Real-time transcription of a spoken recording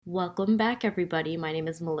Welcome back, everybody. My name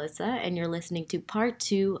is Melissa, and you're listening to part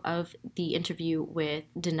two of the interview with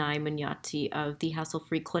Denai Munyati of the Hassle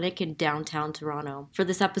Free Clinic in downtown Toronto. For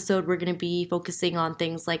this episode, we're going to be focusing on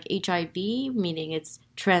things like HIV, meaning its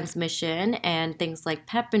transmission, and things like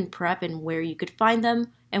PEP and PrEP and where you could find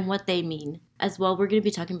them and what they mean. As well, we're going to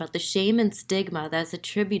be talking about the shame and stigma that's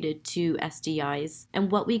attributed to STIs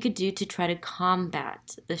and what we could do to try to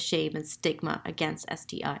combat the shame and stigma against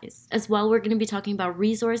STIs. As well, we're going to be talking about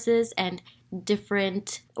resources and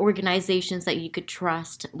different organizations that you could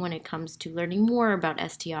trust when it comes to learning more about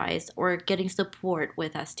STIs or getting support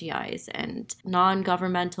with STIs, and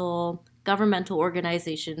non-governmental, governmental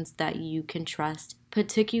organizations that you can trust,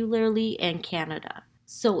 particularly in Canada.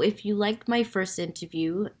 So if you liked my first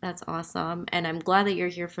interview, that's awesome, and I'm glad that you're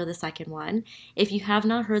here for the second one. If you have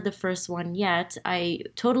not heard the first one yet, I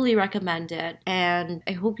totally recommend it, and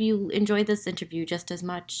I hope you enjoy this interview just as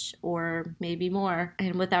much, or maybe more.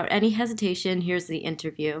 And without any hesitation, here's the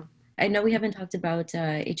interview. I know we haven't talked about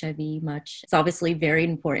HIV much. It's obviously very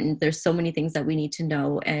important. There's so many things that we need to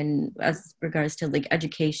know, and as regards to like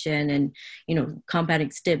education and combating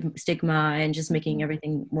stigma and just making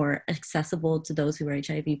everything more accessible to those who are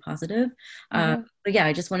HIV positive. But yeah,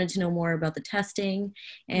 I just wanted to know more about the testing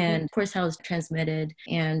and, of course, how it's transmitted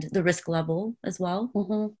and the risk level as well.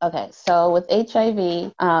 Okay, so with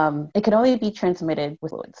HIV, it can only be transmitted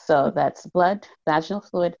with fluids. So that's blood, vaginal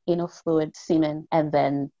fluid, anal fluid, semen, and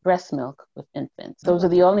then breast milk with infants. Those are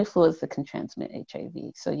the only fluids that can transmit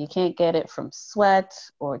HIV. So you can't get it from sweat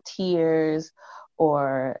or tears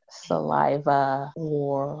or saliva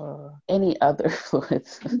or any other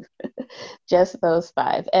fluids, just those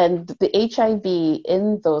five. And the HIV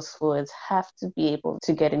in those fluids have to be able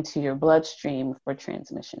to get into your bloodstream for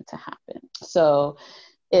transmission to happen. So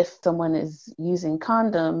if someone is using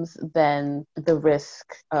condoms, then the risk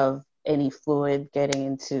of any fluid getting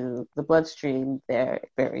into the bloodstream, they're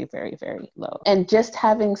very, very, very low. And just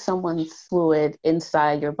having someone's fluid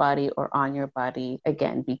inside your body or on your body,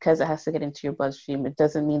 again, because it has to get into your bloodstream, it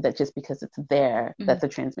doesn't mean that just because it's there that the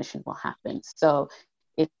transmission will happen. So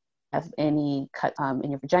if you have any cut in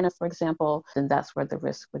your vagina, for example, then that's where the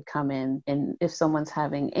risk would come in. And if someone's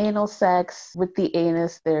having anal sex with the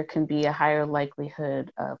anus, there can be a higher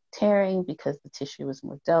likelihood of tearing because the tissue is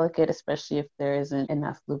more delicate, especially if there isn't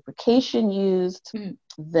enough lubrication used.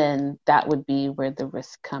 Then that would be where the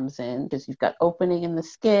risk comes in, because you've got opening in the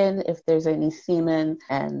skin. If there's any semen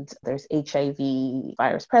and there's HIV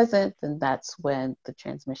virus present, then that's when the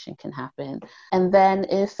transmission can happen. And then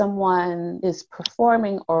if someone is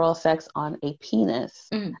performing oral sex on a penis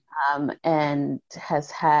and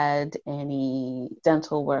has had any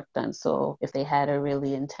dental work done, so if they had a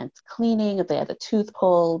really intense cleaning, if they had a tooth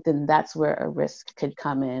pulled, then that's where a risk could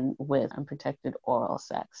come in with unprotected oral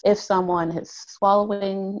sex. If someone is swallowing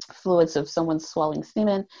fluids, so if someone's swallowing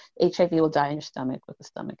semen, HIV will die in your stomach with the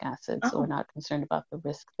stomach acid. So we're not concerned about the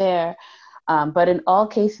risk there. But in all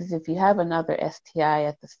cases, if you have another STI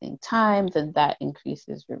at the same time, then that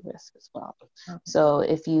increases your risk as well. So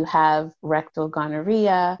if you have rectal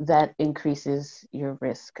gonorrhea, that increases your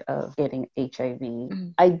risk of getting HIV.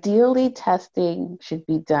 Ideally, testing should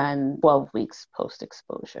be done 12 weeks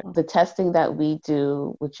post-exposure. The testing that we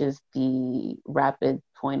do, which is the rapid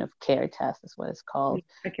point of care test is what it's called.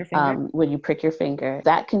 When you prick your finger,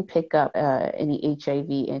 that can pick up any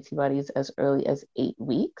HIV antibodies as early as 8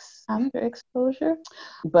 weeks after exposure.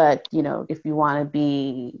 But, if you want to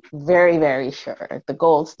be very, very sure, the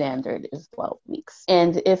gold standard is 12 weeks.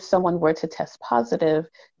 And if someone were to test positive,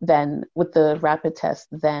 then with the rapid test,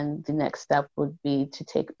 then the next step would be to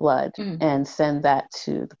take blood and send that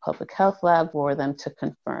to the public health lab for them to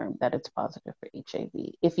confirm that it's positive for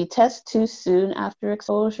HIV. If you test too soon after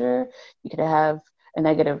exposure, you could have a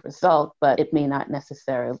negative result, but it may not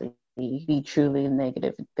necessarily be truly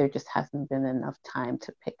negative. There just hasn't been enough time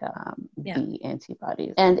to pick up the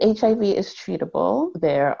antibodies. And HIV is treatable.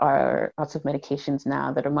 There are lots of medications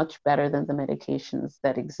now that are much better than the medications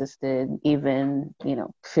that existed even,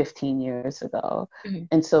 15 years ago.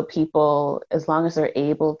 And so people, as long as they're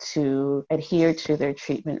able to adhere to their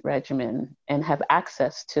treatment regimen and have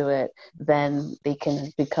access to it, then they can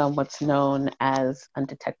become what's known as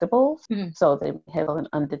undetectable. So they have an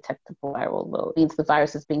undetectable viral load. It means the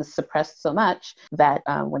virus is being suppressed so much that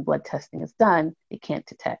when blood testing is done, they can't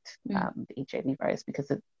detect the HIV virus because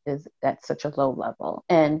it is at such a low level.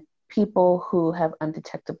 And people who have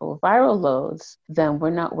undetectable viral loads, then we're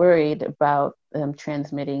not worried about them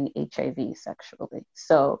transmitting HIV sexually.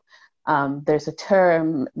 So There's a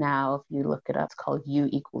term now, if you look it up, it's called U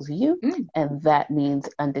equals U, and that means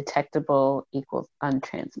undetectable equals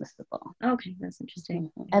untransmissible. Okay, that's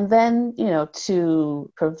interesting. And then,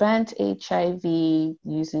 to prevent HIV,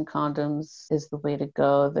 using condoms is the way to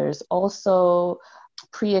go. There's also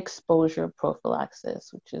pre-exposure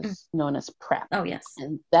prophylaxis, which is known as PrEP. Oh, yes.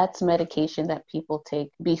 And that's medication that people take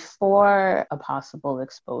before a possible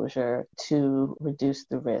exposure to reduce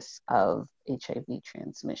the risk of HIV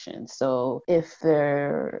transmission. So if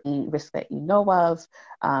there any risk that you know of,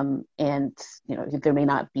 and there may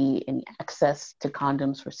not be any access to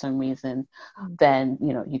condoms for some reason, then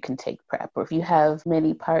you can take PrEP. Or if you have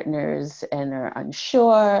many partners and are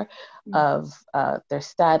unsure of their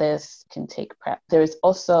status, can take PrEP. There's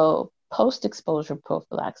also post-exposure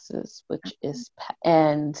prophylaxis, which is PEP.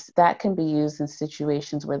 And that can be used in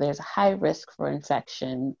situations where there's a high risk for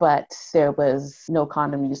infection, but there was no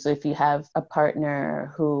condom use. So if you have a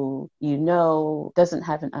partner who doesn't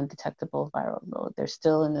have an undetectable viral load, they're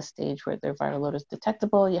still in the stage where their viral load is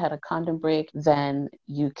detectable, you had a condom break, then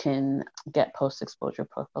you can get post-exposure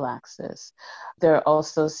prophylaxis. There are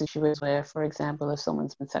also situations where, for example, if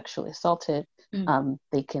someone's been sexually assaulted,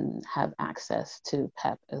 they can have access to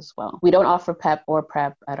PEP as well. We don't offer PEP or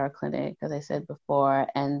PrEP at our clinic, as I said before,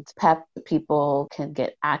 and PEP people can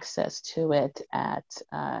get access to it at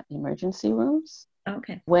emergency rooms.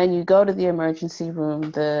 Okay. When you go to the emergency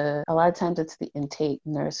room, a lot of times it's the intake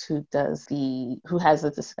nurse who has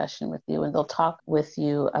the discussion with you, and they'll talk with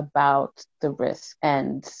you about the risk.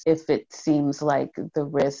 And if it seems like the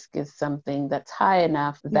risk is something that's high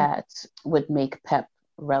enough that would make PEP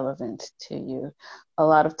relevant to you. A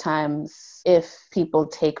lot of times, if people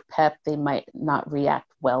take PEP, they might not react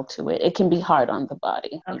well to it. It can be hard on the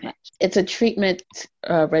body. Okay. It's a treatment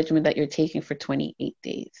regimen that you're taking for 28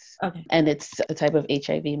 days. Okay. And it's a type of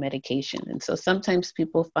HIV medication. And so sometimes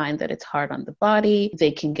people find that it's hard on the body.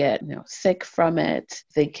 They can get sick from it.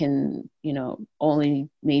 They can only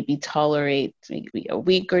maybe tolerate maybe a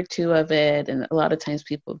week or two of it. And a lot of times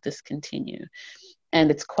people discontinue.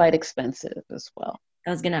 And it's quite expensive as well. I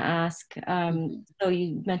was gonna ask. So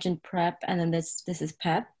you mentioned PrEP, and then this is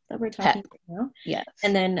PEP that we're talking about now. Yes.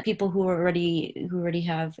 And then people who already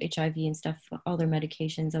have HIV and stuff, all their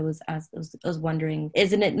medications. I was wondering,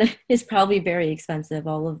 it's probably very expensive.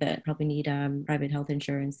 All of it probably need private health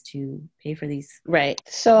insurance to pay for these. Right.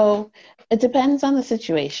 So it depends on the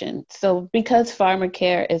situation. So because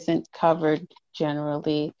pharmacare isn't covered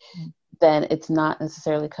generally, then it's not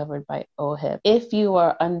necessarily covered by OHIP. If you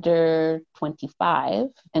are under 25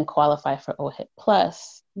 and qualify for OHIP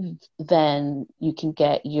Plus, then you can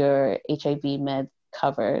get your HIV meds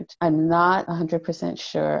covered. I'm not 100%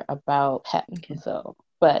 sure about PEP though,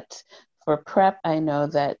 but for PrEP, I know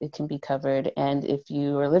that it can be covered. And if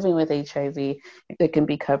you are living with HIV, it can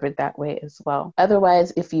be covered that way as well.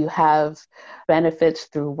 Otherwise, if you have benefits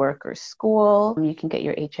through work or school, you can get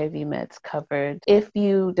your HIV meds covered. If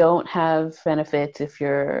you don't have benefits, if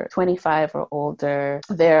you're 25 or older,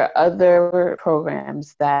 there are other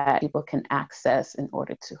programs that people can access in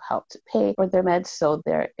order to help to pay for their meds. So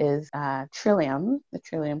there is Trillium, the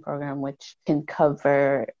Trillium program, which can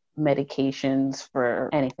cover medications for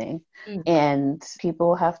anything. And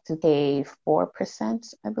people have to pay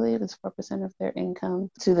 4%, I believe it's 4% of their income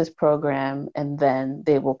to this program, and then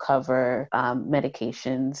they will cover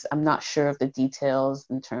medications. I'm not sure of the details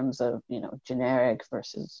in terms of generic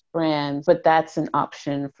versus brand, but that's an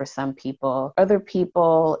option for some people. Other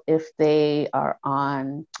people, if they are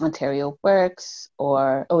on Ontario Works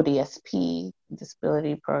or ODSP,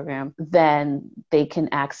 disability program, then they can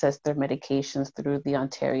access their medications through the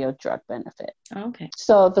Ontario Drug Benefit. Okay.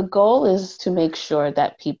 So the goal is to make sure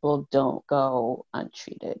that people don't go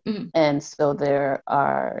untreated. And so there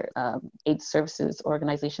are AIDS services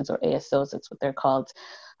organizations, or ASOs, that's what they're called,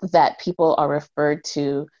 that people are referred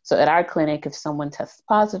to. So at our clinic, if someone tests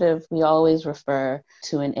positive, we always refer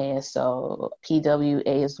to an ASO.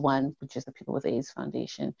 PWA is one, which is the People with AIDS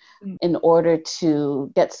Foundation, in order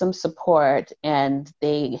to get some support, and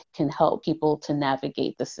they can help people to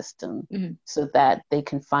navigate the system so that they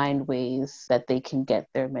can find ways that they can get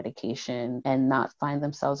their medication and not find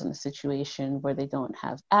themselves in a situation where they don't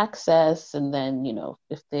have access. And then,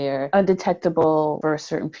 if they're undetectable for a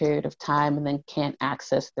certain period of time and then can't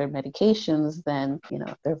access their medications, then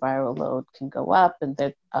their viral load can go up and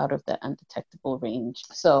they're out of the undetectable range.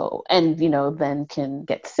 So, and then can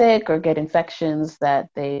get sick or get infections that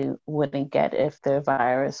they wouldn't get if their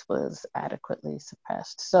virus was adequately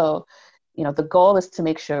suppressed. So the goal is to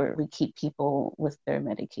make sure we keep people with their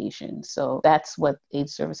medication. So that's what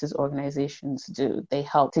AIDS services organizations do. They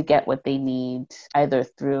help to get what they need, either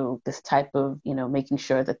through this type of, making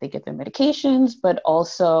sure that they get their medications, but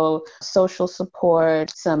also social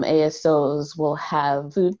support. Some ASOs will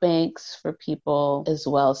have food banks for people as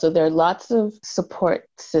well. So there are lots of support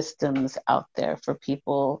systems out there for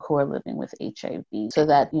people who are living with HIV, so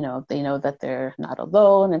that, they know that they're not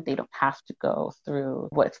alone and they don't have to go through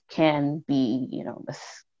what can be, a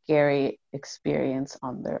scary experience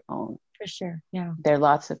on their own. For sure. Yeah. There are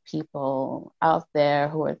lots of people out there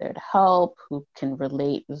who are there to help, who can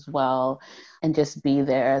relate as well, and just be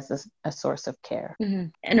there as a source of care. Mm-hmm.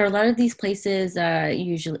 And are a lot of these places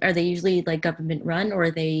usually like government run,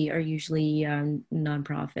 or they are usually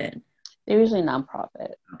nonprofit? They're usually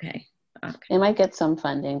nonprofit. Okay. They might get some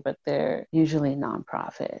funding, but they're usually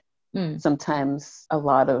nonprofit. Sometimes a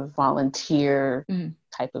lot of volunteer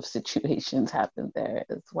type of situations happen there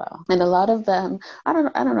as well. And a lot of them, I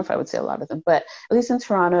don't know if I would say a lot of them, but at least in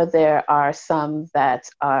Toronto, there are some that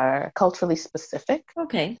are culturally specific.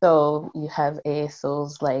 Okay. So you have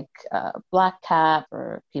ASOs like Black Cap,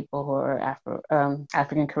 for people who are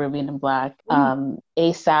African Caribbean and Black.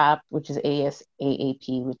 ASAP, which is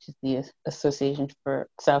ASAAP, which is the Association for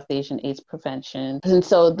South Asian AIDS Prevention. And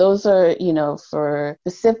so those are, for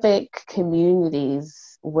specific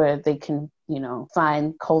communities where they can,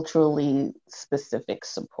 find culturally specific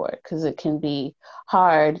support, because it can be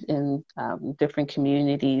hard in different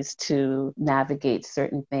communities to navigate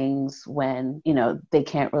certain things when, they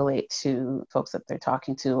can't relate to folks that they're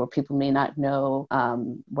talking to, or people may not know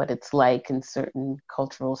what it's like in certain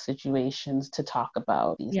cultural situations to talk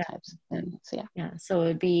about these types of things. Yeah. So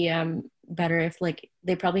it'd be better if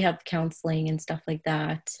they probably have counseling and stuff like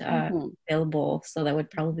that available. So that would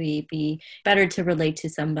probably be better to relate to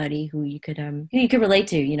somebody who you could relate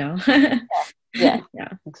to, Yeah,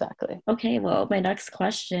 exactly. Okay, well, my next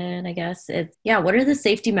question, I guess, is, what are the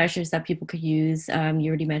safety measures that people could use? You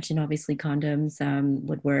already mentioned, obviously, condoms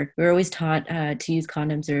would work. We're always taught to use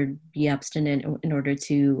condoms or be abstinent in order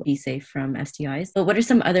to be safe from STIs. But what are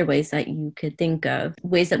some other ways that you could think of,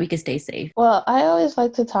 ways that we could stay safe? Well, I always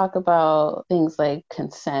like to talk about things like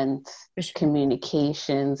consent,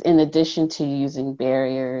 communications, in addition to using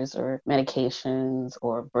barriers or medications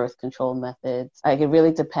or birth control methods. It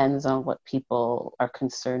really depends on what people are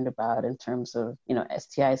concerned about in terms of,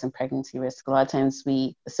 STIs and pregnancy risk. A lot of times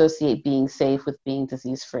we associate being safe with being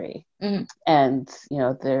disease-free. And,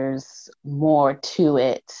 there's more to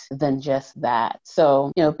it than just that.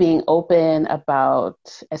 So, being open about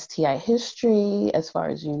STI history, as far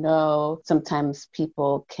as sometimes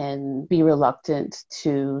people can be reluctant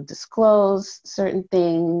to disclose certain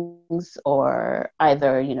things, or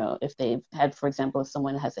either, if they've had, for example, if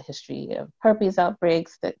someone has a history of herpes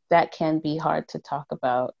outbreaks, that can be hard to talk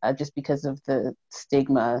about just because of the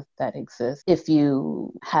stigma that exists. If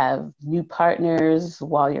you have new partners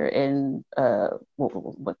while you're in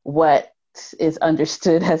what is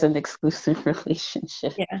understood as an exclusive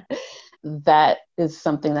relationship, that is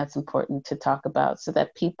something that's important to talk about, so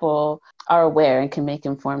that people are aware and can make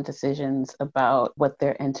informed decisions about what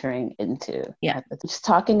they're entering into. Just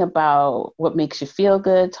talking about what makes you feel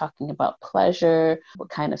good, talking about pleasure, what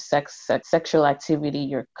kind of sexual activity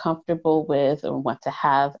you're comfortable with or want to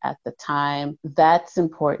have at the time. That's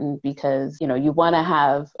important because, you want to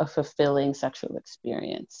have a fulfilling sexual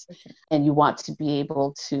experience, and you want to be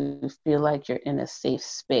able to feel like you're in a safe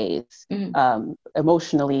space,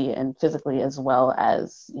 emotionally and physically, as well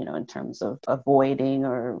as, in terms of avoiding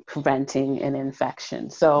or preventing an infection.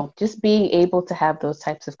 So just being able to have those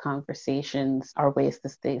types of conversations are ways to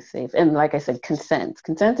stay safe. And like I said, consent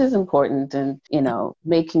is important, and,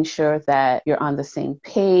 making sure that you're on the same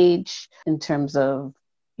page in terms of,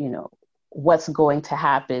 what's going to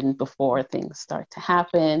happen before things start to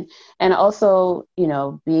happen. And also,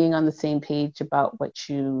 being on the same page about what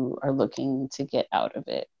you are looking to get out of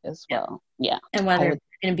it as well. Yeah. And whether it's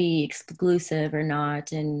going to be exclusive or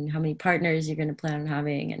not, and how many partners you're going to plan on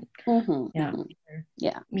having. And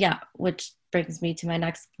which brings me to my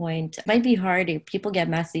next point. It might be hard. People get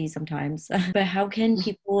messy sometimes, but how can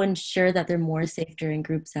people ensure that they're more safe during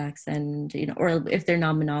group sex, and, or if they're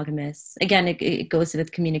non-monogamous? Again, it goes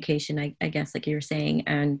with communication, I guess, like you were saying.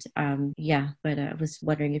 And but I was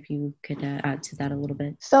wondering if you could add to that a little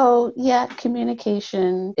bit. So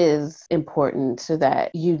communication is important, so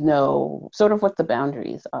that sort of what the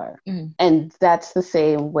boundaries are. And that's the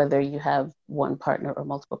same whether you have one partner or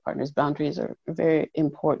multiple partners. Boundaries are very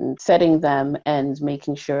important. Setting them and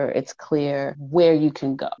making sure it's clear where you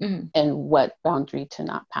can go and what boundary to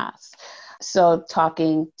not pass. So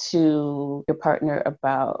talking to your partner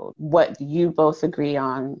about what you both agree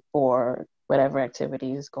on for whatever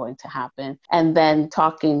activity is going to happen, and then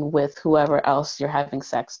talking with whoever else you're having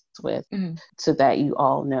sex with, so that you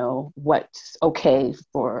all know what's okay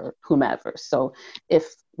for whomever. So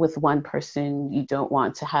if with one person you don't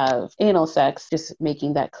want to have anal sex, just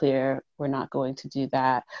making that clear, we're not going to do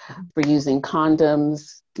that. For using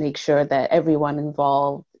condoms, make sure that everyone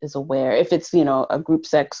involved is aware. If it's, a group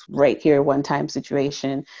sex right here, one time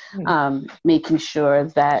situation, making sure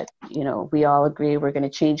that, we all agree we're going to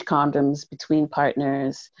change condoms between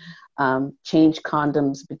partners, change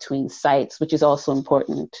condoms between sites, which is also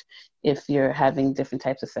important if you're having different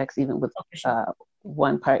types of sex, even with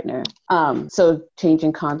one partner. So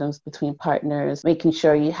changing condoms between partners, making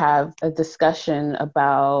sure you have a discussion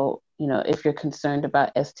about, if you're concerned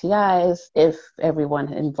about STIs, if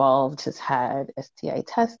everyone involved has had STI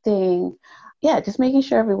testing. Yeah, just making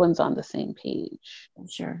sure everyone's on the same page.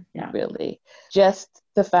 Sure. Yeah. Really. Just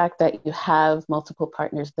the fact that you have multiple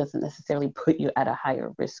partners doesn't necessarily put you at a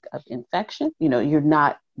higher risk of infection. You're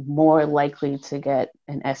not more likely to get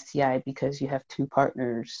an STI because you have two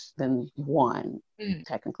partners than one,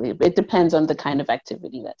 technically. It depends on the kind of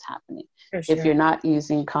activity that's happening. For sure. If you're not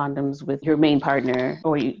using condoms with your main partner,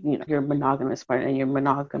 or your monogamous partner, and your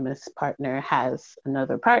monogamous partner has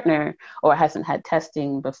another partner or hasn't had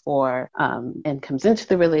testing before, and comes into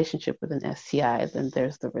the relationship with an STI, then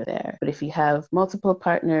there's the risk there. But if you have multiple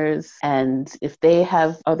partners, and if they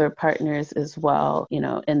have other partners as well,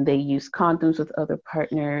 and they use condoms with other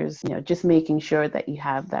partners, just making sure that you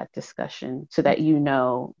have that discussion so that you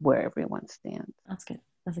know where everyone stands. That's good.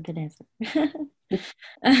 That's a good answer.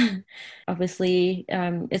 Obviously,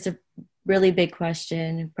 it's a really big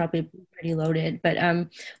question, probably pretty loaded, but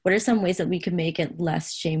what are some ways that we could make it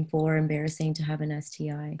less shameful or embarrassing to have an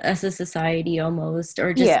STI as a society, almost,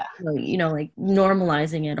 or just like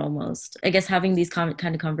normalizing it almost? I guess having these kind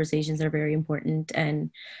of conversations are very important,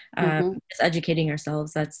 and just educating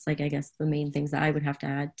ourselves, that's I guess the main things that I would have to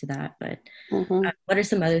add to that. But what are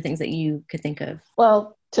some other things that you could think of?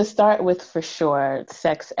 Well, to start with, for sure,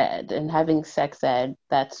 sex ed, and having sex ed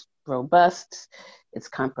that's robust, it's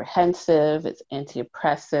comprehensive, it's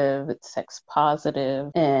anti-oppressive, it's sex positive,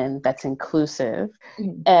 and that's inclusive.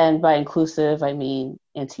 And by inclusive, I mean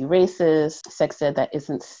anti-racist, sex ed that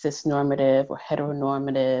isn't cis-normative or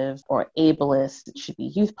heteronormative or ableist. It should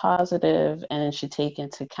be youth positive, and it should take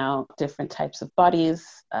into account different types of bodies,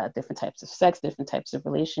 different types of sex, different types of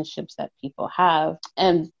relationships that people have.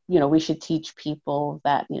 And, we should teach people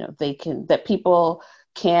that, that people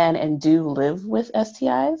can and do live with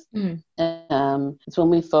STIs. It's when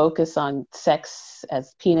we focus on sex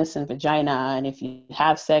as penis and vagina, and if you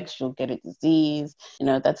have sex, you'll get a disease.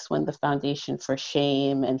 That's when the foundation for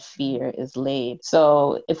shame and fear is laid.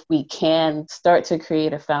 So if we can start to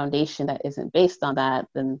create a foundation that isn't based on that,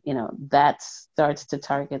 then, that starts to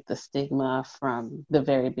target the stigma from the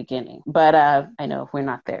very beginning. But I know we're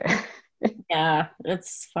not there. Yeah,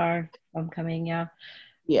 it's far from coming. Yeah.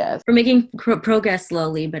 Yes. We're making progress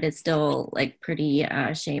slowly, but it's still pretty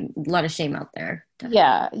a lot of shame out there.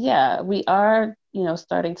 Definitely. Yeah. We are,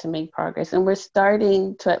 starting to make progress, and we're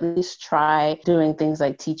starting to at least try doing things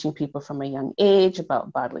like teaching people from a young age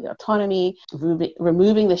about bodily autonomy,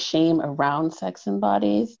 removing the shame around sex and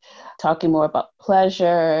bodies, talking more about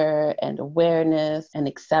pleasure and awareness and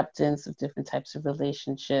acceptance of different types of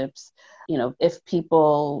relationships. If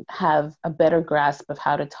people have a better grasp of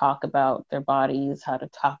how to talk about their bodies, how to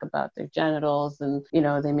talk about their genitals, and,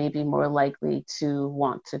 they may be more likely to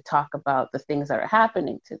want to talk about the things that are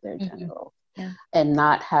happening to their genitals. Yeah. And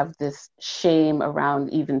not have this shame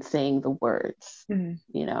around even saying the words,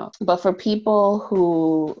 But for people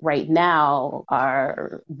who right now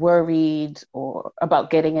are worried or about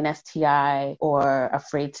getting an STI, or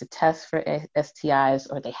afraid to test for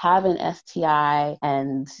STIs, or they have an STI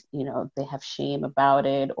and, they have shame about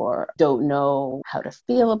it or don't know how to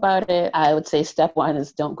feel about it, I would say step one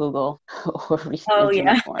is don't Google or read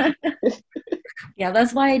internet porn. Yeah,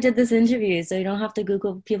 that's why I did this interview. So you don't have to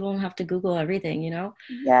Google, people don't have to Google everything,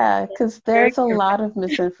 Yeah, because there's a lot of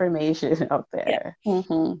misinformation out there.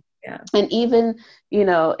 Yeah. Yeah. And even,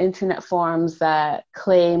 internet forums that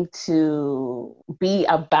claim to be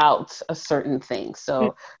about a certain thing.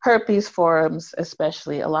 So herpes forums,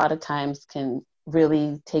 especially, a lot of times can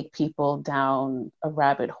really take people down a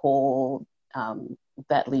rabbit hole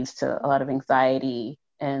that leads to a lot of anxiety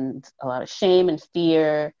and a lot of shame and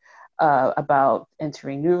fear about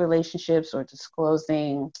entering new relationships or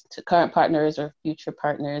disclosing to current partners or future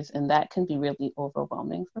partners. And that can be really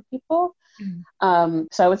overwhelming for people. So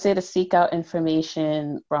I would say to seek out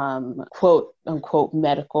information from quote unquote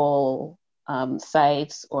medical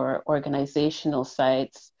sites or organizational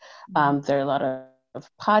sites. There are a lot of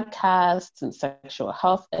podcasts and sexual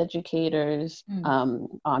health educators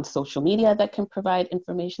on social media that can provide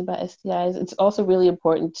information about STIs. It's also really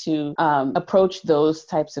important to approach those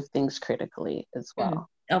types of things critically as well.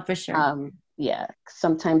 Oh, for sure. Yeah,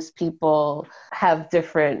 sometimes people have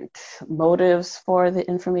different motives for the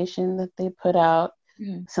information that they put out.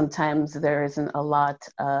 Sometimes there isn't a lot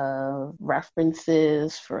of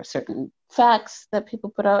references for certain facts that people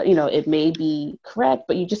put out. You know, it may be correct,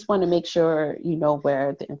 but you just want to make sure you know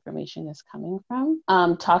where the information is coming from.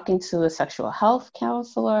 Talking to a sexual health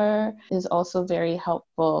counselor is also very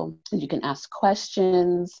helpful. You can ask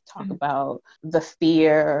questions, talk about the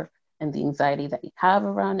fear and the anxiety that you have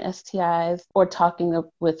around STIs, or talking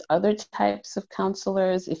with other types of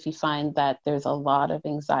counselors if you find that there's a lot of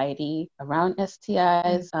anxiety around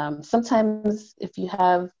STIs. Sometimes if you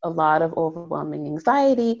have a lot of overwhelming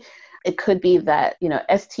anxiety, it could be that, you know,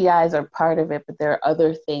 STIs are part of it, but there are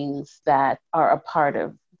other things that are a part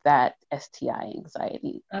of that STI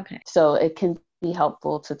anxiety. Okay. So it can be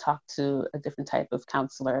helpful to talk to a different type of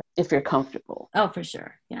counselor if you're comfortable. Oh, for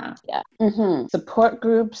sure. Yeah. Yeah. Support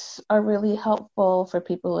groups are really helpful for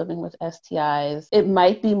people living with STIs. It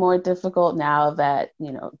might be more difficult now that,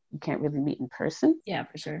 you know, you can't really meet in person. Yeah,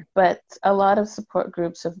 for sure. But a lot of support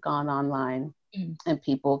groups have gone online. And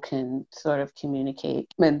people can sort of communicate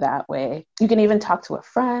in that way. You can even talk to a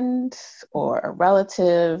friend or a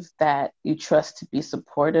relative that you trust to be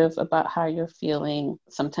supportive about how you're feeling.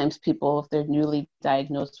 Sometimes people, if they're newly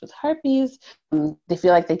diagnosed with herpes, they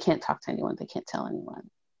feel like they can't talk to anyone, they can't tell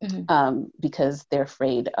anyone. Because they're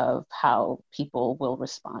afraid of how people will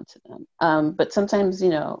respond to them. But sometimes, you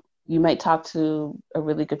know, you might talk to a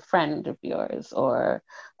really good friend of yours or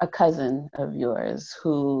a cousin of yours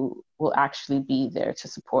who will actually be there to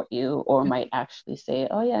support you, or might actually say,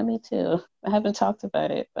 oh yeah, me too. I haven't talked about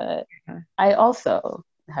it, but I also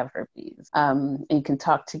have herpes. And you can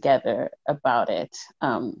talk together about it.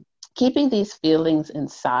 Keeping these feelings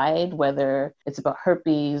inside, whether it's about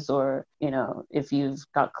herpes or, you know, if you've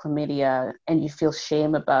got chlamydia and you feel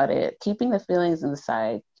shame about it, keeping the feelings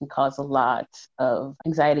inside can cause a lot of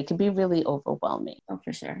anxiety. It can be really overwhelming. Oh,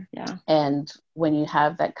 for sure. Yeah. And when you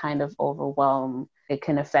have that kind of overwhelm, it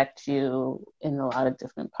can affect you in a lot of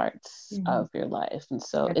different parts of your life. And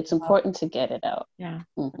so it's important to get it out. Yeah.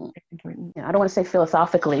 It's important. I don't want to say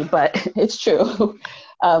philosophically, but it's true.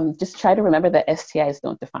 Just try to remember that STIs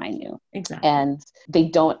don't define you. Exactly. And they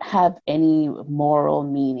don't have any moral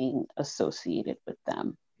meaning associated with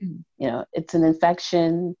them. You know, it's an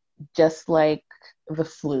infection just like the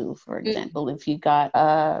flu, for example. If you got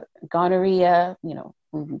gonorrhea, you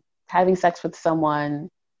know, having sex with someone,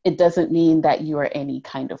 it doesn't mean that you are any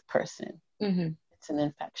kind of person. It's an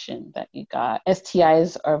infection that you got.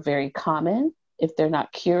 STIs are very common. If they're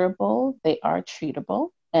not curable, they are treatable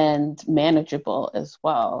and manageable as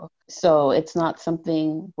well. So it's not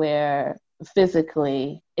something where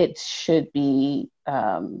physically it should be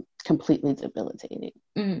completely debilitating.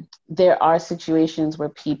 There are situations where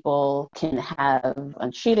people can have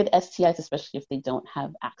untreated STIs, especially if they don't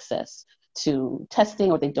have access to testing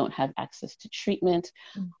or they don't have access to treatment,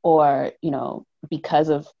 or, you know, because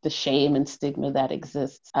of the shame and stigma that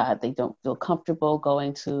exists, they don't feel comfortable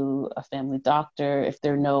going to a family doctor. If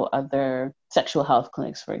there are no other sexual health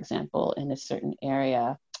clinics, for example, in a certain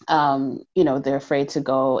area, you know, they're afraid to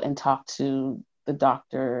go and talk to the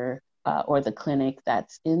doctor or the clinic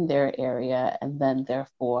that's in their area, and then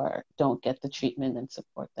therefore don't get the treatment and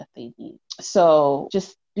support that they need. So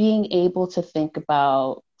just being able to think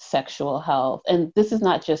about sexual health, and this is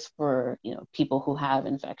not just for, you know, people who have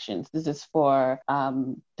infections, this is for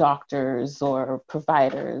doctors or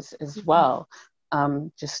providers as well.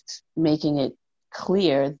 Just making it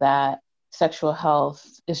clear that sexual health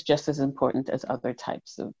is just as important as other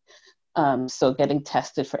types of so getting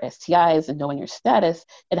tested for STIs and knowing your status,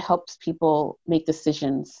 it helps people make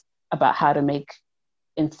decisions about how to make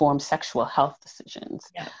informed sexual health decisions.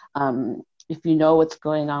 If you know what's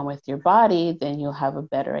going on with your body, then you'll have a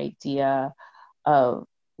better idea of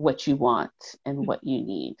what you want and what you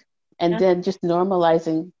need. And then just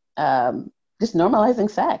normalizing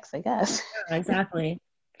sex, I guess. Yeah, exactly.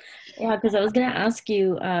 Yeah, because I was going to ask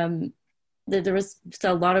you, there was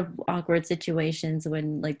a lot of awkward situations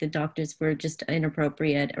when, like, the doctors were just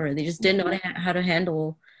inappropriate, or they just didn't know how to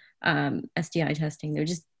handle STI testing. They're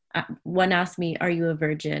just one asked me, "Are you a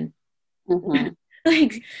virgin?"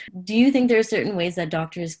 Like, do you think there are certain ways that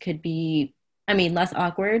doctors could be, I mean, less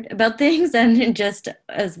awkward about things, and just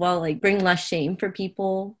as well, like, bring less shame for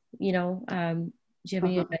people? You know, do you have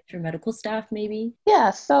any advice for medical staff, maybe?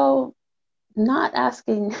 Yeah. So not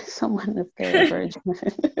asking someone if they're a virgin,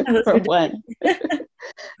 That's for ridiculous. one.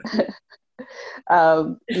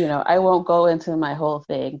 I won't go into my whole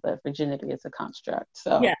thing, but virginity is a construct.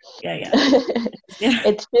 So Yeah, yeah, yeah, yeah.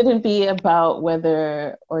 it shouldn't be about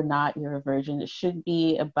whether or not you're a virgin. It should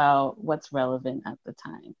be about what's relevant at the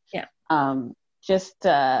time. Yeah. Just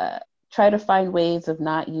try to find ways of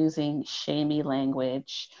not using shamey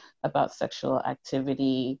language about sexual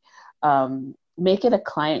activity. Make it a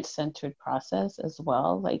client-centered process as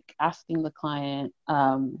well, like asking the client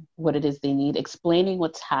what it is they need, explaining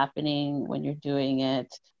what's happening when you're doing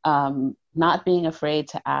it, not being afraid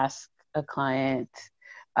to ask a client,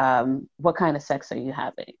 what kind of sex are you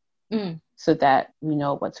having? Mm. So that we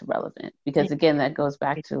know what's relevant. Because again, that goes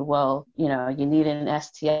back to, well, you need an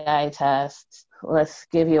STI test. Let's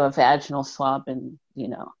give you a vaginal swab and,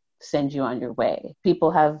 send you on your way.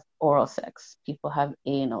 People have oral sex. People have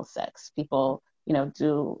anal sex. People,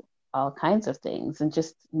 do all kinds of things, and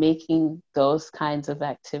just making those kinds of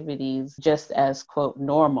activities just as, quote,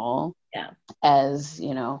 normal, Yeah. as,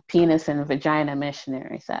 penis and vagina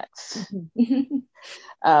missionary sex.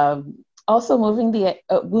 Also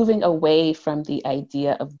moving away from the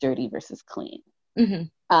idea of dirty versus clean.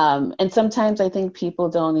 Mm-hmm. And sometimes I think people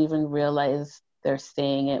don't even realize they're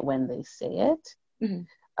saying it when they say it.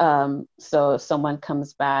 So if someone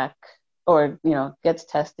comes back or, gets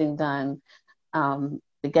testing done,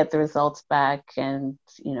 they get the results back and,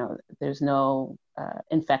 there's no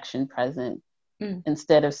infection present.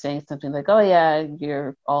 Instead of saying something like, oh yeah,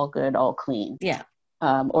 you're all good, all clean. Yeah.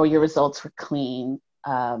 Or your results were clean.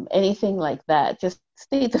 Anything like that, just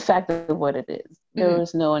state the fact of what it is. There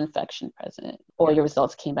was no infection present, or your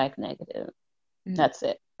results came back negative. That's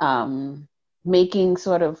it. Making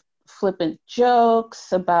sort of flippant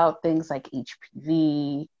jokes about things like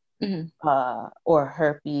HPV or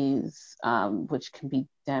herpes, which can be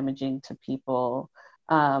damaging to people.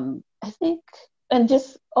 I think, and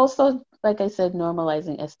just also, like I said,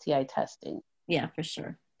 normalizing STI testing. Yeah, for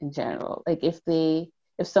sure. In general, like if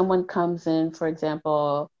someone comes in, for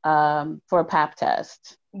example, for a pap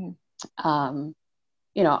test, offer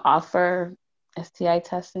STI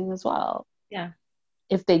testing as well. Yeah.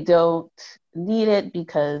 If they don't need it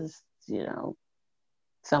because,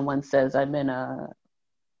 someone says, I'm in a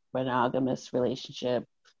monogamous relationship,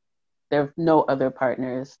 there are no other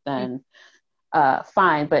partners, then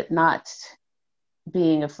fine, but not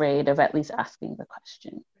being afraid of at least asking the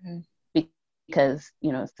question. Because,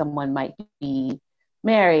 someone might be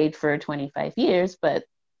married for 25 years, but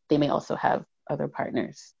they may also have other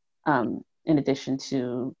partners in addition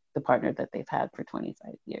to the partner that they've had for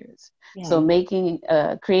 25 years. Yeah. So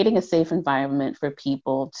creating a safe environment for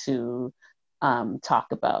people to talk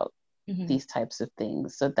about these types of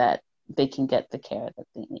things so that they can get the care that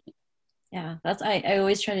they need. Yeah, I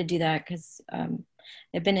always try to do that because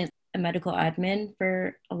I've been a medical admin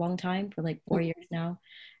for a long time, for like 4 years now.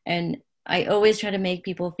 And I always try to make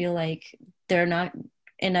people feel like they're not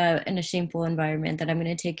in a shameful environment, that I'm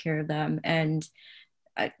going to take care of them, and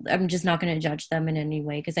I'm just not going to judge them in any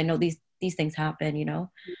way, because I know these things happen.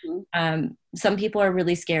 Some people are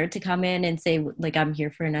really scared to come in and say, like, I'm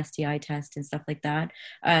here for an STI test and stuff like that.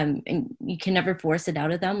 And you can never force it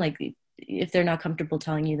out of them. Like, if they're not comfortable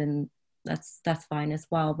telling you, then that's fine as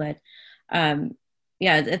well. But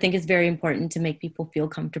yeah, I think it's very important to make people feel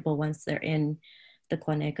comfortable once they're in the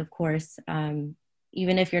clinic, of course.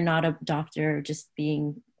 Even if you're not a doctor, just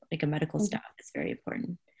being like a medical staff is very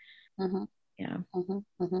important. Yeah.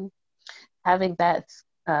 Having that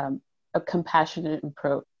a compassionate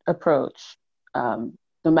approach, no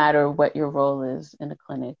matter what your role is in a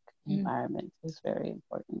clinic environment, is very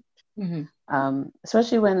important.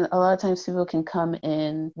 Especially when a lot of times people can come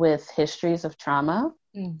in with histories of trauma.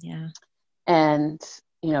 And,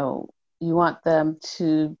 you want them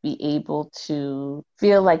to be able to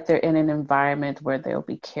feel like they're in an environment where they'll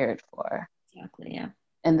be cared for. Exactly, yeah.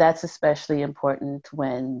 And that's especially important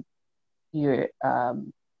when you're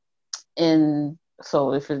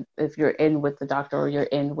so if you're in with the doctor, or you're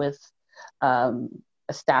in with a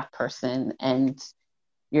staff person, and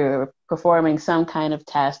you're performing some kind of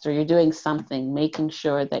test, or you're doing something, making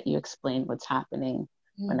sure that you explain what's happening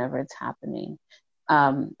whenever it's happening.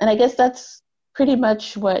 And I guess that's pretty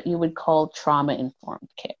much what you would call trauma-informed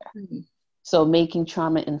care. So making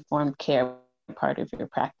trauma-informed care part of your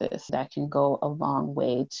practice, that can go a long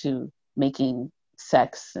way to making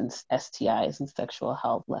sex and STIs and sexual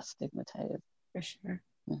health less stigmatized. For sure.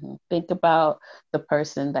 Think about the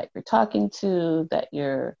person that you're talking to, that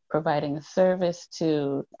you're providing a service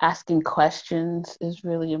to. Asking questions is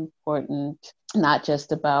really important, not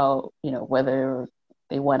just about, whether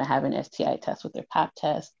they want to have an STI test with their pap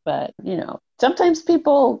test. But, sometimes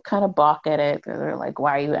people kind of balk at it. They're like,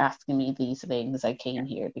 why are you asking me these things? I came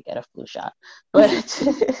here to get a flu shot. But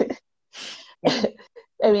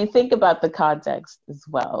I mean, think about the context as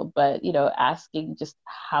well. But, asking just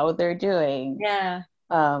how they're doing. Yeah.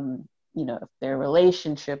 If their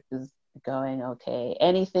relationship is going okay,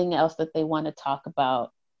 anything else that they want to talk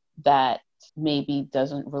about that maybe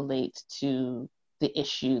doesn't relate to the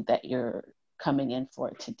issue that you're coming in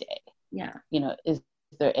for today. Yeah. Is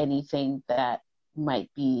there anything that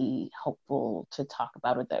might be helpful to talk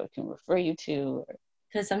about or that we can refer you to?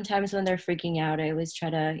 Because sometimes when they're freaking out, I'd always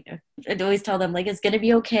tell them, like, it's going to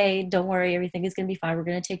be okay. Don't worry. Everything is going to be fine. We're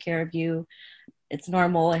going to take care of you. It's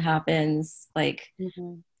normal. It happens. Like,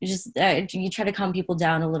 you just, you try to calm people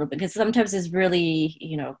down a little bit, because sometimes it's really,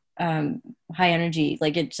 high energy.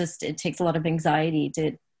 Like, it takes a lot of anxiety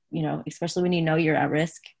to, especially when you're at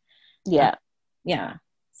risk. Yeah. Yeah.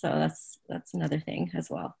 So that's another thing as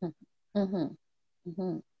well.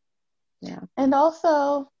 Yeah. And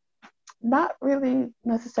also, not really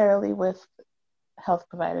necessarily with health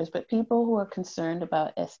providers, but people who are concerned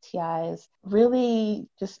about STIs, really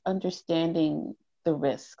just understanding the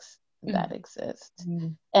risks that exist.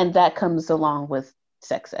 And that comes along with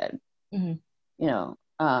sex ed.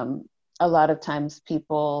 A lot of times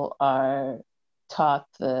people are taught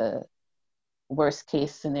the worst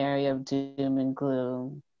case scenario of doom and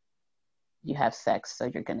gloom. You have sex,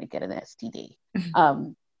 so you're going to get an STD.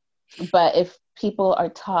 But if people are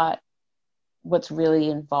taught about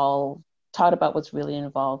what's really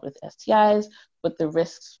involved with STIs, what the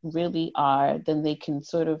risks really are, then they can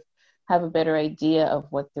sort of have a better idea of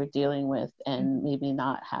what they're dealing with and maybe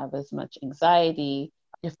not have as much anxiety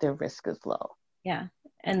if their risk is low. Yeah.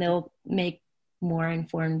 And they'll make more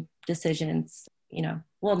informed decisions,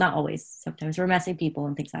 well, not always. Sometimes we're messy people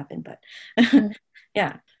and things happen, but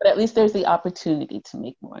yeah. But at least there's the opportunity to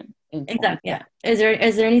make more informed. Exactly. Yeah. Is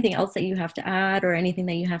there anything else that you have to add or anything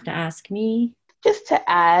that you have to ask me? Just to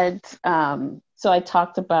add, so I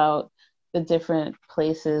talked about the different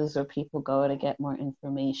places where people go to get more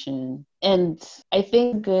information. And I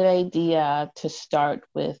think a good idea to start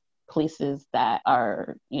with places that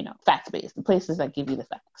are, fact-based, the places that give you the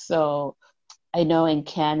facts. So I know in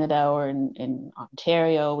Canada or in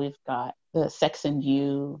Ontario, we've got the Sex and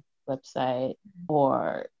You website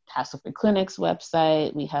or Hassle Free Clinic's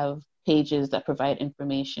website. We have pages that provide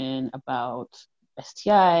information about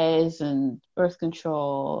STIs and birth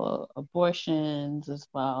control, abortions as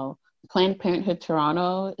well. Planned Parenthood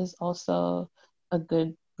Toronto is also a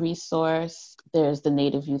good resource. There's the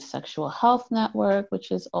Native Youth Sexual Health Network,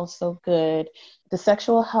 which is also good. The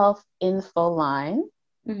Sexual Health Info Line,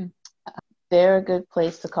 they're a good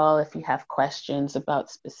place to call if you have questions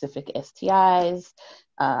about specific STIs,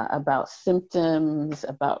 about symptoms,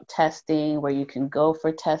 about testing, where you can go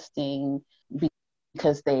for testing,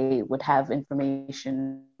 because they would have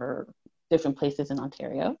information for different places in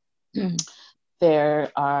Ontario.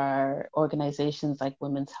 There are organizations like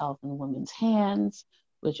Women's Health and Women's Hands,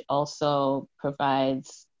 which also provide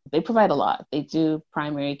a lot. They do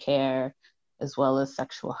primary care as well as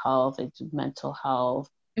sexual health. They do mental health.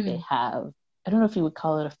 They have, I don't know if you would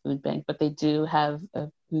call it a food bank, but they do have a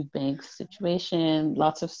food bank situation,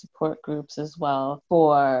 lots of support groups as well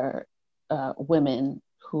for women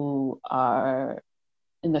who are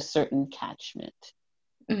in a certain catchment.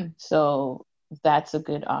 So that's a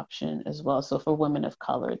good option as well. So for women of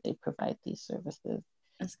color, they provide these services.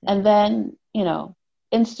 And then,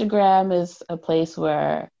 Instagram is a place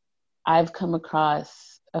where I've come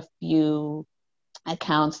across a few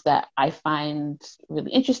accounts that I find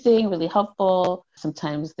really interesting, really helpful.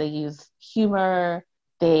 Sometimes they use humor.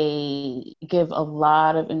 They give a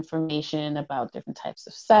lot of information about different types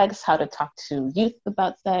of sex, how to talk to youth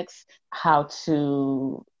about sex, how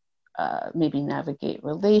to maybe navigate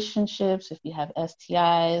relationships if you have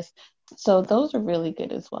STIs. So those are really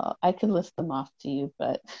good as well. I could list them off to you,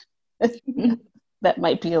 but that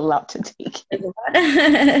might be a lot to take in.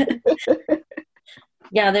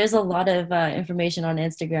 Yeah, there's a lot of information on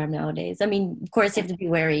Instagram nowadays. I mean, of course, you have to be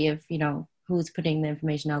wary of, who's putting the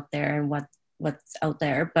information out there and what's out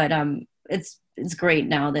there. But it's great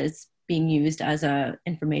now that it's being used as a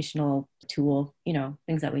informational tool,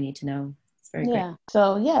 things that we need to know. It's very great.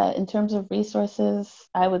 So in terms of resources,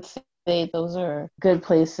 I would say those are good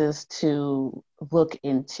places to look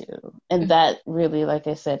into. And that really, like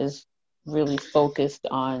I said, is really focused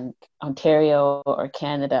on Ontario or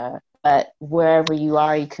Canada. But wherever you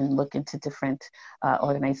are, you can look into different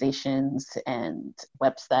organizations and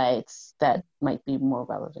websites that might be more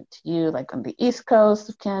relevant to you, like on the East Coast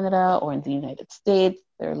of Canada or in the United States.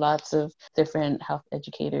 There are lots of different health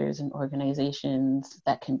educators and organizations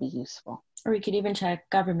that can be useful. Or you could even check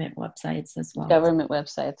government websites as well. Government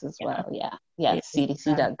websites as well, yeah. Yeah,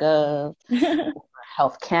 cdc.gov.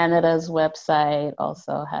 Health Canada's website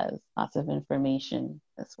also has lots of information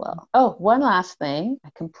as well. Oh, one last thing. I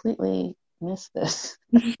completely missed this.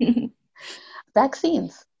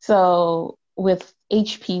 Vaccines. So with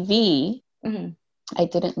HPV, I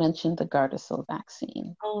didn't mention the Gardasil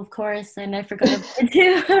vaccine. Oh, of course. And I forgot about it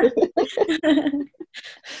too.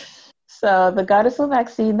 So the Gardasil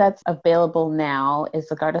vaccine that's available now is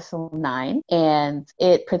the Gardasil 9, and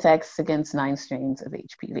it protects against 9 strains of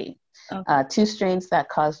HPV. Okay. 2 strains that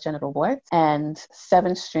cause genital warts and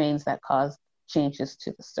 7 strains that cause changes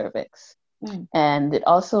to the cervix. And it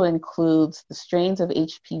also includes the strains of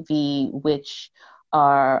HPV which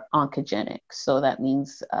are oncogenic. So that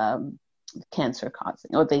means cancer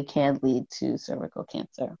causing, or they can lead to cervical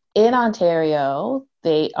cancer. In Ontario,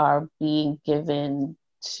 they are being given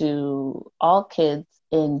to all kids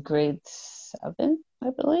in grade 7, I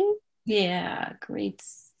believe. Yeah, grade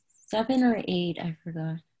 7 or 8, I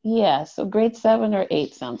forgot. Yeah, so grade 7 or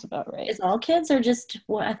 8 sounds about right. Is all kids or just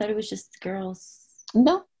what? I thought it was just girls.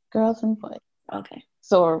 No, girls and boys. Okay.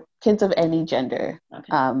 So kids of any gender.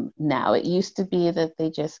 Okay. Now, it used to be that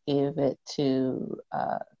they just gave it to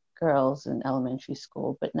girls in elementary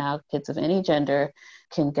school, but now kids of any gender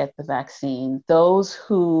can get the vaccine. Those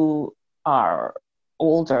who are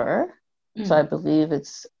older, so I believe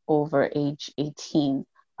it's over age 18,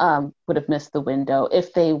 would have missed the window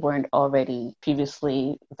if they weren't already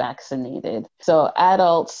previously vaccinated. So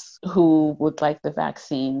adults who would like the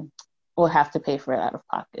vaccine will have to pay for it out of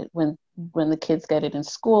pocket. When the kids get it in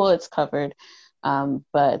school, it's covered,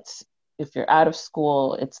 but if you're out of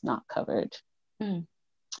school, it's not covered.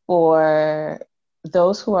 For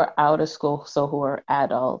those who are out of school, so who are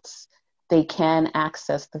adults, they can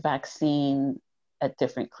access the vaccine at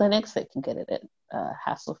different clinics. They can get it at a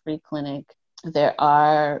hassle-free clinic. There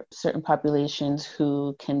are certain populations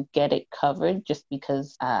who can get it covered just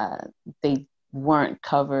because they weren't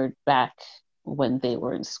covered back when they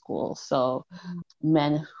were in school. So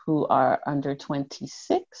men who are under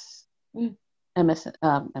 26, men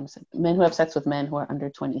who have sex with men who are under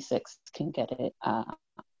 26 can get it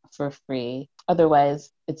for free.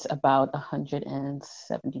 Otherwise, it's about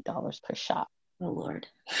 $170 per shot. Oh, Lord.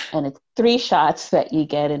 And it's 3 shots that you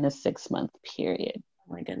get in a 6-month period.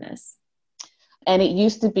 Oh, my goodness. And it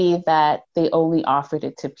used to be that they only offered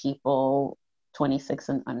it to people 26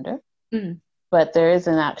 and under. But there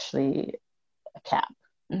isn't actually a cap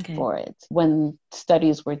for it. When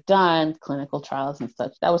studies were done, clinical trials and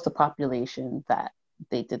such, that was the population that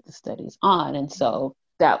they did the studies on. And so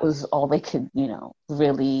that was all they could,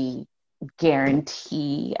 really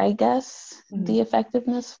guarantee, I guess, the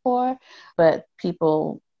effectiveness for. But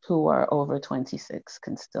people who are over 26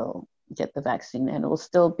 can still get the vaccine, and it will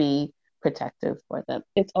still be protective for them.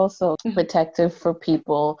 It's also protective for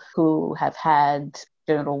people who have had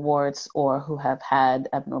genital warts or who have had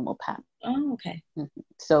abnormal pap. Oh, okay.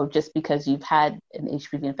 So just because you've had an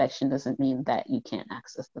HPV infection doesn't mean that you can't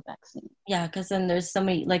access the vaccine. Yeah, because then there's so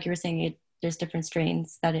many, like you were saying, there's different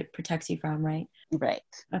strains that it protects you from, right? Right.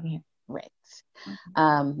 Okay. Right.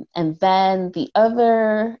 And then the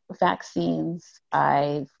other vaccines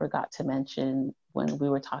I forgot to mention when we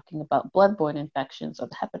were talking about bloodborne infections or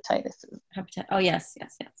the hepatitis. Oh, yes.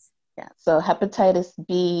 Yeah, so hepatitis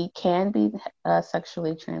B can be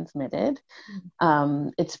sexually transmitted.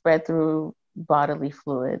 It's spread through bodily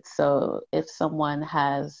fluids. So if someone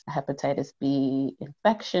has a hepatitis B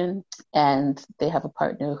infection and they have a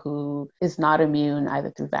partner who is not immune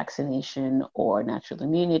either through vaccination or natural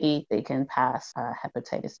immunity, they can pass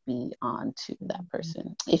hepatitis B on to that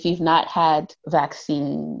person. If you've not had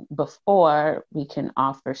vaccine before, we can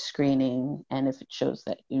offer screening. And if it shows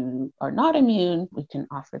that you are not immune, we can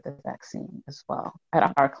offer the vaccine as well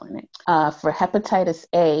at our clinic. For hepatitis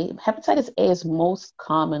A is most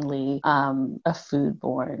commonly a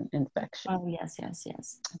foodborne infection. Oh, yes.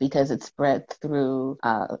 Because it's spread through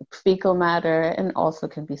fecal matter and also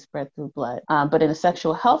can be spread through blood. But in a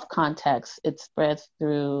sexual health context, it's spread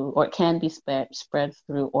through, or it can be spread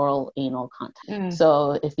through oral anal contact.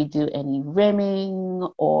 So if you do any rimming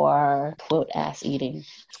or quote ass eating,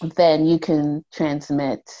 then you can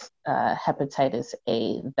transmit hepatitis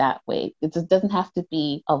A that way. It doesn't have to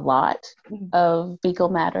be a lot of fecal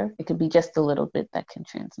matter. It could be just a little bit that can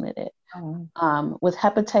transmit it. With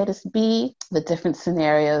hepatitis B, the different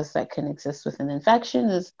scenarios that can exist with an infection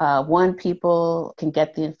is one, people can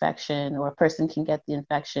get the infection, or a person can get the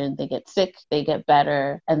infection, they get sick, they get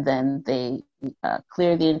better, and then they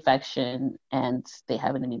clear the infection and they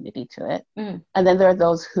have an immunity to it. And then there are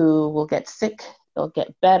those who will get sick, they'll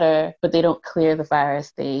get better, but they don't clear the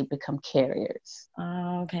virus, they become carriers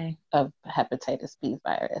of hepatitis B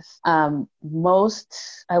virus.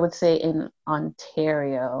 Most, I would say in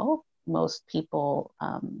Ontario, most people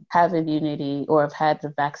have immunity or have had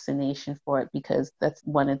the vaccination for it because that's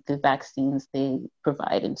one of the vaccines they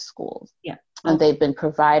provide in schools. And they've been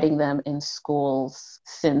providing them in schools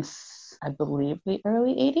since, I believe, the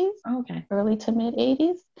early 80s, early to mid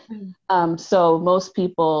 80s. So most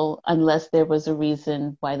people, unless there was a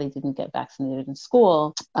reason why they didn't get vaccinated in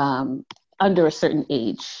school, under a certain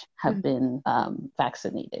age have been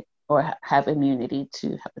vaccinated or have immunity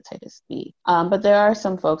to hepatitis B. But there are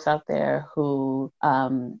some folks out there who,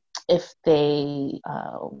 if they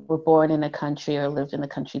were born in a country or lived in a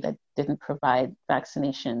country that didn't provide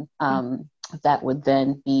vaccination, that would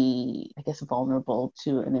then be, I guess, vulnerable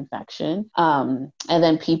to an infection. And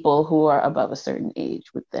then people who are above a certain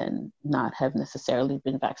age would then not have necessarily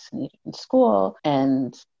been vaccinated in school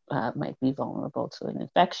and might be vulnerable to an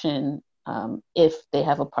infection if they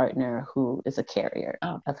have a partner who is a carrier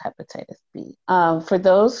of hepatitis B. For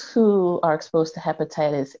those who are exposed to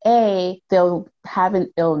hepatitis A, they'll have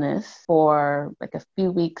an illness for like a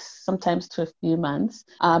few weeks, sometimes to a few months,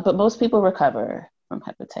 but most people recover from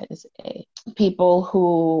hepatitis A. People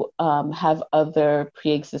who have other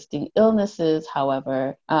pre-existing illnesses,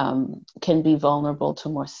 however, can be vulnerable to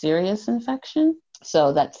more serious infection.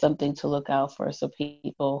 So that's something to look out for. So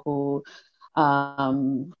people who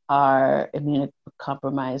are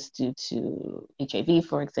immunocompromised due to HIV,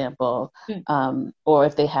 for example, or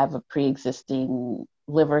if they have a pre-existing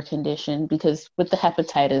liver condition, because with the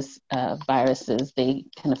hepatitis viruses, they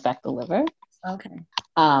can affect the liver.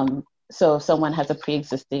 So if someone has a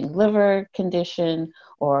pre-existing liver condition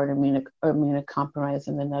or an immunocompromised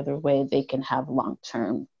in another way, they can have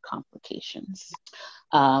long-term complications.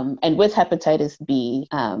 And with hepatitis B,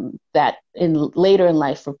 that later in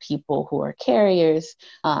life for people who are carriers,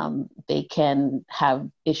 they can have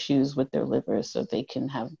issues with their livers, so they can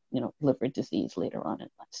have, liver disease later on in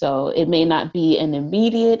life. So it may not be an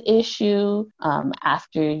immediate issue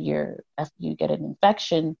after you get an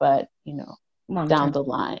infection, but down the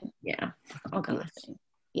line.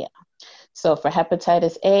 So for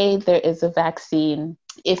hepatitis A, there is a vaccine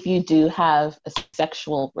if you do have a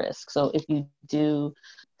sexual risk. So if you do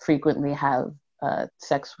frequently have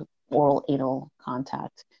sex with oral anal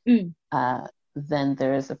contact, then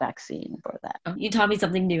there is a vaccine for that. You taught me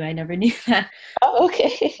something new. I never knew that. Oh,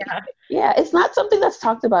 okay. Yeah, it's not something that's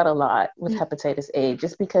talked about a lot with hepatitis A,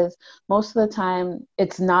 just because most of the time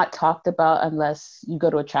it's not talked about unless you go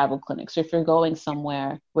to a travel clinic. So if you're going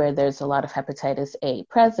somewhere where there's a lot of hepatitis A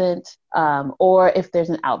present, or if there's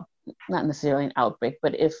not necessarily an outbreak,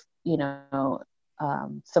 but if,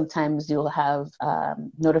 sometimes you'll have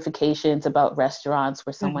notifications about restaurants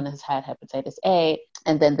where someone has had hepatitis A,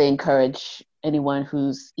 and then they encourage anyone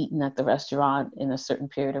who's eaten at the restaurant in a certain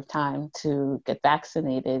period of time to get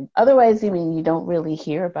vaccinated. Otherwise, you don't really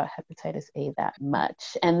hear about hepatitis A that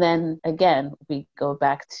much. And then again, we go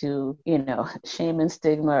back to, shame and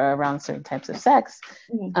stigma around certain types of sex.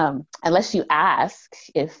 Unless you ask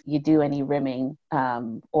if you do any rimming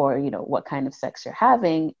or, what kind of sex you're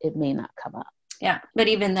having, it may not come up. Yeah, but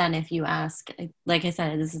even then, if you ask, like I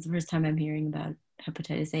said, this is the first time I'm hearing about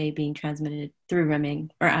hepatitis A being transmitted through rimming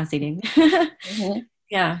or ass eating.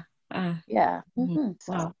 Yeah.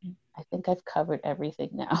 So I think I've covered everything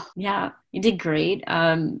now. Yeah, you did great.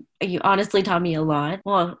 You honestly taught me a lot.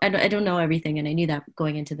 Well, I don't know everything, and I knew that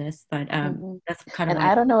going into this, but that's kind of. And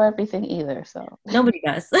I don't know everything either, so nobody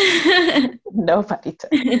does. Nobody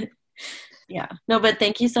does. Yeah. No, but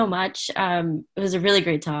thank you so much. It was a really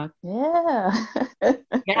great talk. Yeah.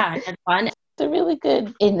 Yeah, I had fun. It's a really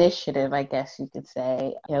good initiative, I guess you could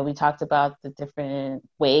say. We talked about the different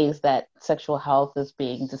ways that sexual health is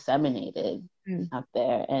being disseminated out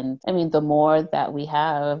there. And the more that we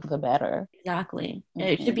have, the better. Exactly.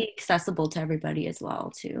 It should be accessible to everybody as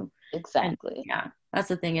well, too. Exactly. And, yeah, that's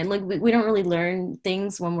the thing. And we don't really learn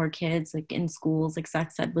things when we're kids, like in schools. Like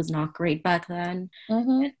sex ed was not great back then.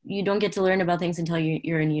 You don't get to learn about things until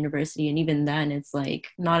you're in university. And even then, it's like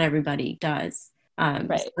not everybody does.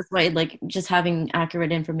 Right. So that's why like just having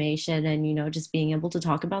accurate information and, you know, just being able to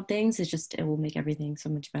talk about things is just, it will make everything so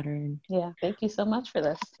much better. And Yeah. Thank you so much for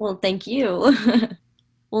this. well, thank you.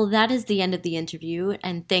 Well, that is the end of the interview,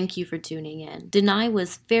 and thank you for tuning in. Denai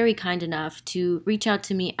was very kind enough to reach out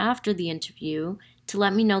to me after the interview to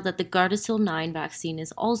let me know that the Gardasil 9 vaccine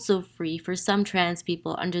is also free for some trans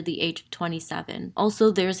people under the age of 27.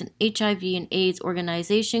 Also, there's an HIV and AIDS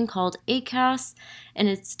organization called ACAS, and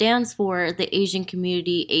it stands for the Asian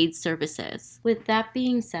Community AIDS Services. With that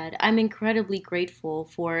being said, I'm incredibly grateful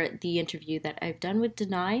for the interview that I've done with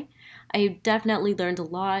Denai. I definitely learned a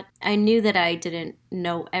lot. I knew that I didn't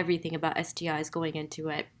know everything about STIs going into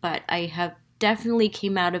it, but I have definitely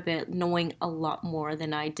came out of it knowing a lot more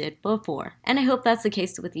than I did before. And I hope that's the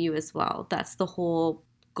case with you as well. That's the whole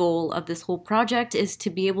goal of this whole project, is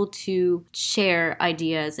to be able to share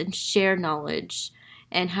ideas and share knowledge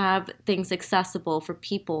and have things accessible for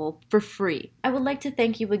people for free. I would like to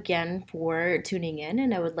thank you again for tuning in,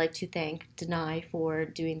 and I would like to thank Denai for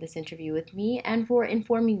doing this interview with me and for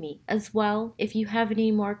informing me as well. If you have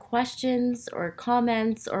any more questions or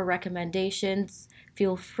comments or recommendations,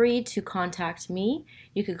 feel free to contact me.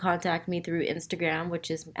 You can contact me through Instagram,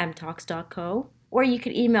 which is mtalks.co, or you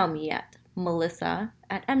could email me at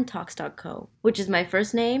melissa@mtalks.co, which is my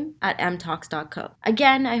first name at mtalks.co.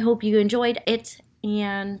 Again, I hope you enjoyed it,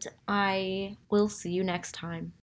 and I will see you next time.